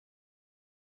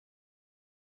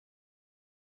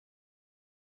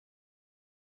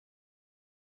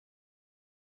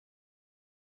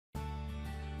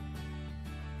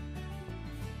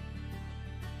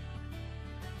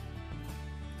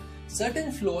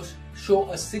Certain flows show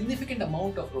a significant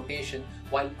amount of rotation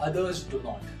while others do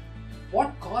not.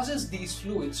 What causes these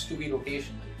fluids to be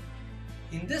rotational?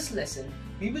 In this lesson,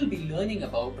 we will be learning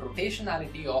about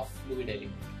rotationality of fluid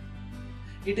element.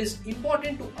 It is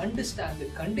important to understand the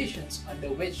conditions under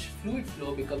which fluid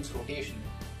flow becomes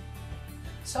rotational.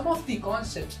 Some of the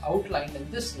concepts outlined in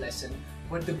this lesson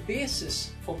were the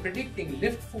basis for predicting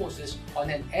lift forces on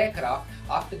an aircraft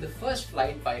after the first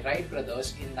flight by Wright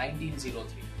brothers in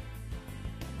 1903.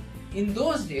 In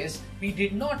those days, we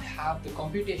did not have the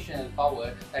computational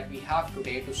power that we have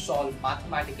today to solve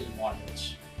mathematical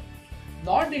models.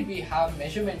 Nor did we have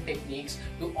measurement techniques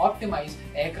to optimize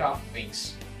aircraft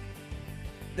wings.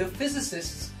 The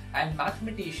physicists and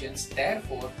mathematicians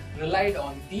therefore relied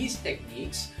on these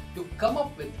techniques to come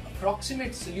up with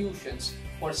approximate solutions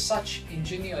for such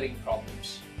engineering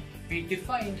problems. We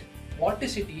defined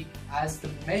vorticity as the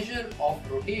measure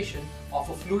of rotation of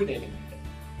a fluid element.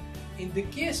 In the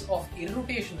case of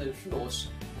irrotational flows,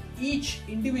 each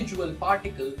individual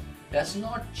particle does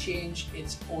not change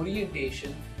its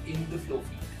orientation in the flow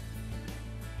field.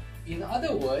 In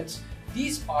other words,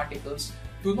 these particles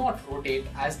do not rotate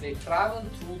as they travel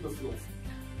through the flow field.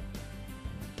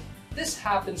 This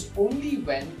happens only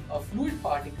when a fluid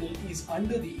particle is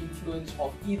under the influence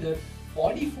of either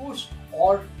body force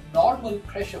or normal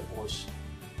pressure force.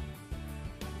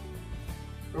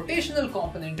 Rotational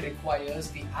component requires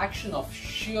the action of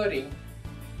shearing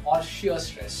or shear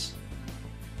stress.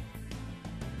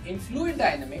 In fluid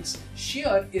dynamics,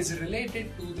 shear is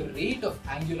related to the rate of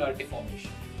angular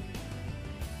deformation.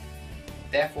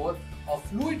 Therefore, a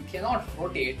fluid cannot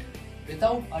rotate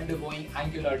without undergoing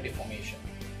angular deformation.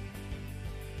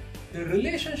 The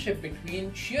relationship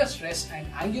between shear stress and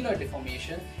angular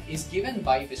deformation is given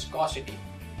by viscosity.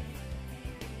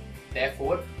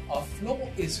 Therefore, a flow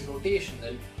is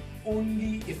rotational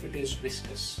only if it is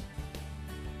viscous.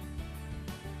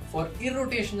 For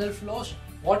irrotational flows,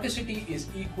 vorticity is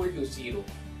equal to 0.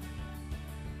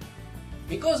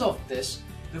 Because of this,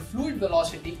 the fluid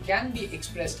velocity can be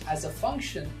expressed as a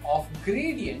function of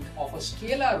gradient of a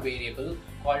scalar variable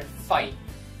called phi.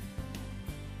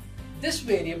 This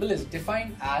variable is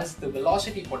defined as the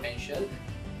velocity potential.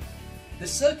 The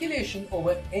circulation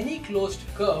over any closed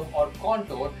curve or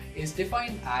contour is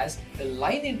defined as the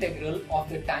line integral of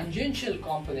the tangential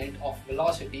component of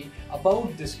velocity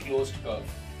about this closed curve.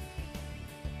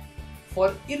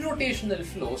 For irrotational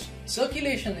flows,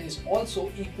 circulation is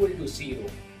also equal to 0.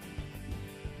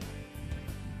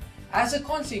 As a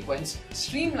consequence,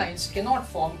 streamlines cannot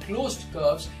form closed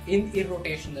curves in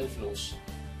irrotational flows.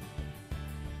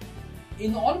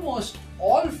 In almost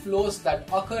all flows that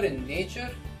occur in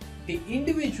nature, the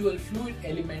individual fluid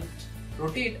elements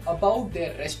rotate about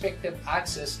their respective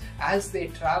axes as they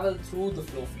travel through the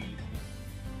flow field.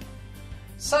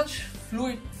 Such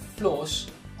fluid flows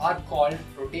are called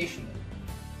rotational.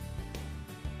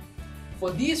 For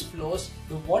these flows,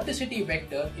 the vorticity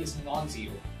vector is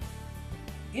non-zero.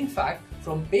 In fact,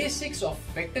 from basics of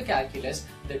vector calculus,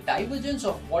 the divergence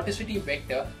of vorticity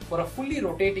vector for a fully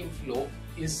rotating flow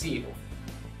is 0.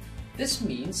 This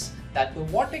means that the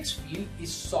vortex field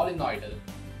is solenoidal.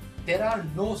 There are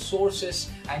no sources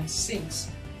and sinks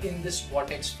in this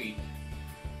vortex field.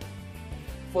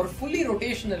 For fully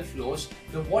rotational flows,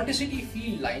 the vorticity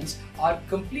field lines are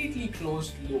completely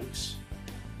closed loops.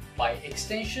 By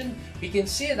extension, we can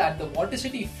say that the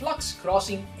vorticity flux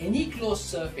crossing any closed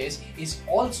surface is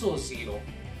also 0.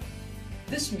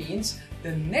 This means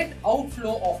the net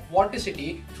outflow of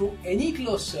vorticity through any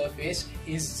closed surface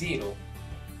is 0.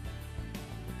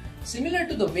 Similar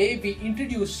to the way we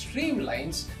introduce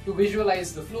streamlines to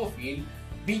visualize the flow field,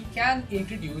 we can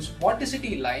introduce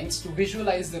vorticity lines to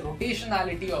visualize the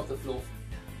rotationality of the flow field.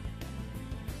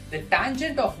 The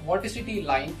tangent of vorticity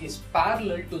line is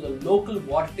parallel to the local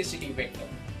vorticity vector.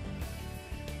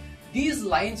 These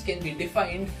lines can be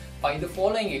defined by the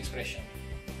following expression.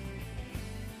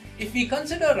 If we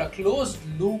consider a closed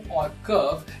loop or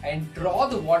curve and draw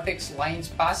the vortex lines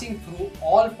passing through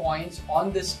all points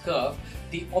on this curve,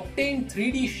 the obtained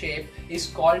 3D shape is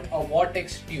called a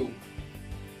vortex tube.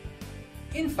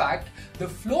 In fact, the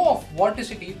flow of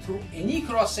vorticity through any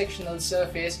cross-sectional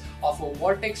surface of a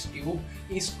vortex tube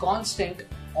is constant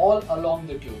all along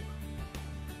the tube.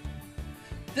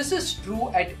 This is true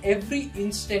at every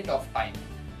instant of time.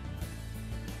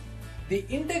 The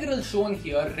integral shown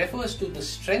here refers to the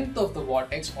strength of the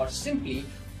vortex, or simply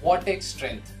vortex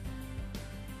strength.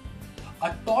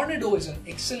 A tornado is an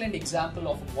excellent example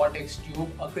of a vortex tube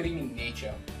occurring in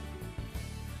nature.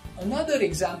 Another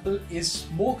example is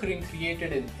smoke ring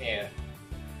created in air.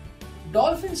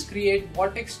 Dolphins create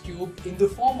vortex tube in the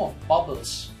form of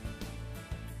bubbles.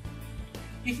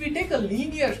 If we take a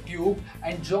linear tube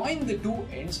and join the two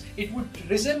ends, it would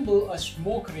resemble a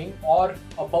smoke ring or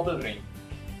a bubble ring.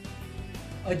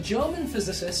 A German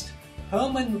physicist,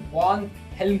 Hermann von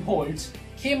Helmholtz,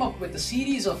 came up with a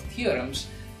series of theorems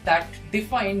that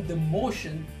defined the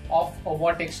motion of a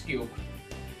vortex tube.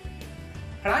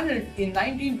 Ranald in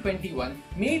 1921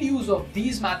 made use of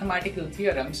these mathematical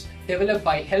theorems developed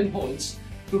by Helmholtz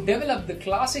to develop the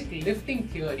classic lifting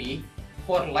theory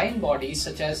for line bodies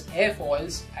such as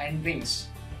airfoils and wings.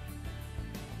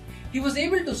 He was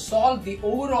able to solve the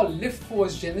overall lift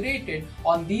force generated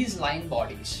on these line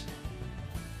bodies.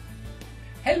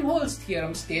 Hellholes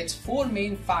theorem states four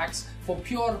main facts for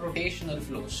pure rotational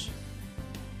flows.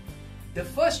 The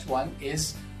first one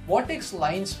is vortex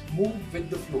lines move with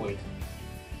the fluid.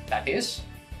 That is,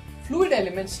 fluid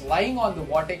elements lying on the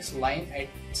vortex line at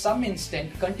some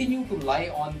instant continue to lie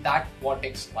on that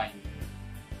vortex line.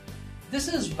 This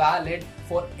is valid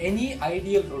for any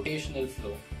ideal rotational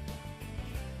flow.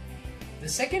 The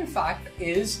second fact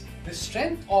is the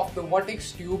strength of the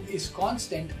vortex tube is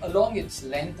constant along its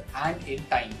length and in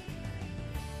time.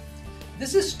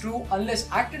 This is true unless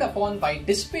acted upon by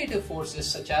dissipative forces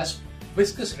such as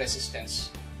viscous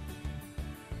resistance.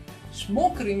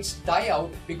 Smoke rings die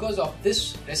out because of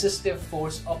this resistive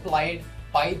force applied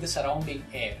by the surrounding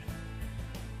air.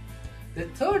 The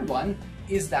third one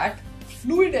is that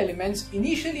fluid elements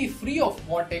initially free of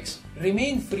vortex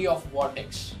remain free of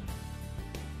vortex.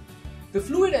 The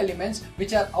fluid elements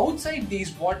which are outside these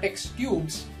vortex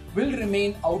tubes will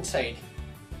remain outside.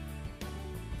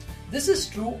 This is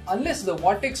true unless the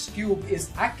vortex tube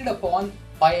is acted upon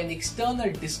by an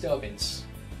external disturbance.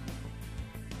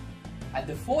 And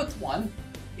the fourth one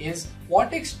is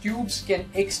vortex tubes can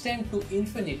extend to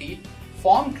infinity,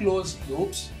 form closed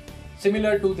loops,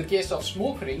 similar to the case of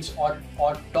smoke rings or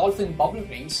dolphin bubble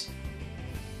rings,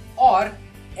 or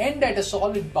end at a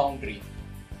solid boundary.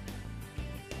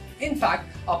 In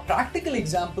fact, a practical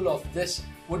example of this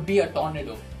would be a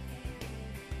tornado.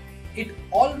 It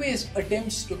always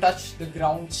attempts to touch the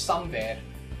ground somewhere,